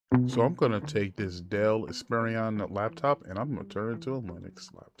So I'm going to take this Dell Inspiron laptop and I'm going to turn it into a Linux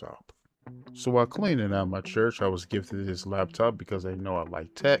laptop. So while cleaning out my church, I was gifted this laptop because I know I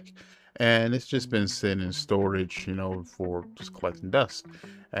like tech. And it's just been sitting in storage, for just collecting dust.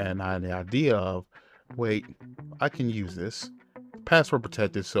 And I had the idea of, wait, I can use this. Password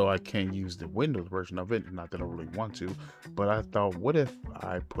protected, so I can't use the Windows version of it. Not that I really want to, but I thought, what if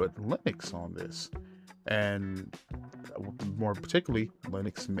I put Linux on this? And more particularly,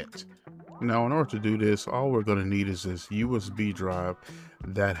 Linux Mint. Now, in order to do this, all we're going to need is this USB drive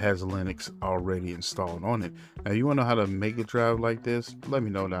that has Linux already installed on it. Now, you want to know how to make a drive like this? Let me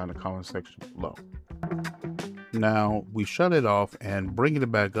know down in the comment section below. Now, we shut it off and bringing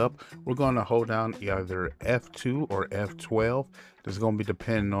it back up, we're going to hold down either F2 or F12. This is going to be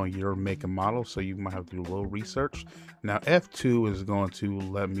depending on your make and model, so you might have to do a little research. Now, F2 is going to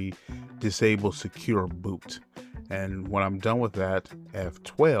let me disable secure boot. And when I'm done with that,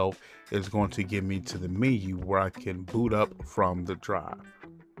 F12 is going to get me to the menu where I can boot up from the drive.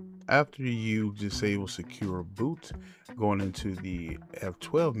 After you disable secure boot, going into the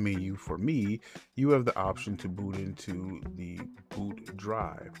F12 menu, for me, you have the option to boot into the boot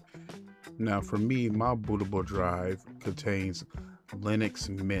drive. Now, for me, my bootable drive contains Linux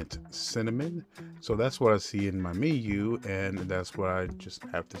Mint Cinnamon. So that's what I see in my menu, and that's what I just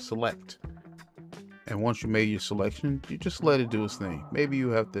have to select. And once you made your selection, you just let it do its thing. Maybe you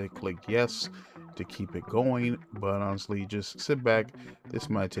have to click yes to keep it going, but honestly, just sit back. This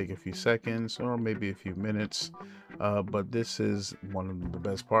might take a few seconds or maybe a few minutes, but this is one of the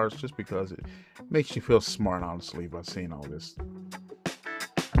best parts just because it makes you feel smart, honestly, by seeing all this.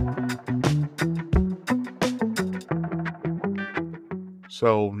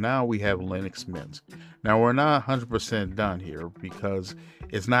 So now we have Linux Mint. Now we're not 100% done here because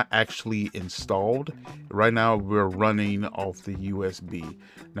it's not actually installed. Right now we're running off the USB.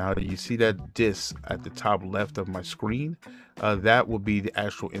 Now you see that disk at the top left of my screen? That will be the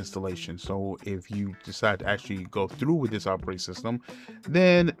actual installation. So if you decide to actually go through with this operating system,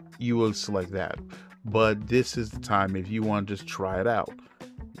 then you will select that. But this is the time if you want to just try it out.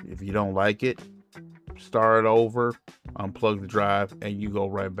 If you don't like it, start over, unplug the drive, and you go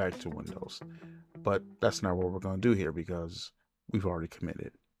right back to Windows. But that's not what we're going to do here because we've already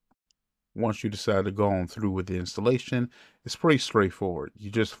committed. Once you decide to go on through with the installation, it's pretty straightforward.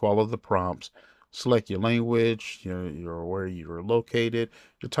 You just follow the prompts, select your language, your where you're located,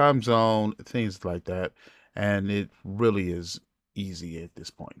 your time zone, things like that, and it really is easy at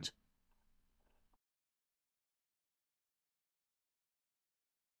this point.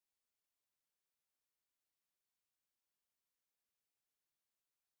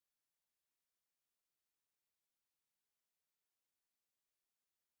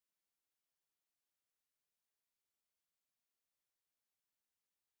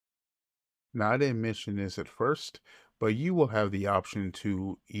 Now, I didn't mention this at first, but you will have the option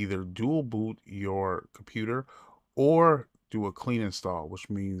to either dual boot your computer or do a clean install, which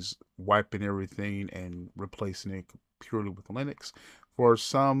means wiping everything and replacing it purely with Linux. For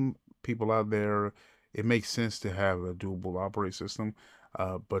some people out there, it makes sense to have a dual boot operating system,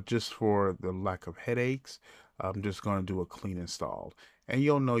 but just for the lack of headaches, I'm just going to do a clean install. And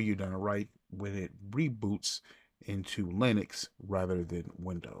you'll know you've done it right when it reboots into Linux rather than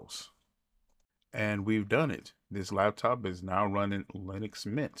Windows. And we've done it. This laptop is now running Linux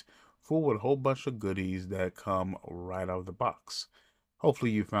Mint, full with a whole bunch of goodies that come right out of the box.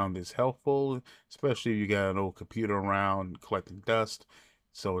 Hopefully you found this helpful, especially if you got an old computer around collecting dust,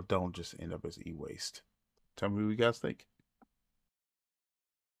 so it don't just end up as e-waste. Tell me what you guys think.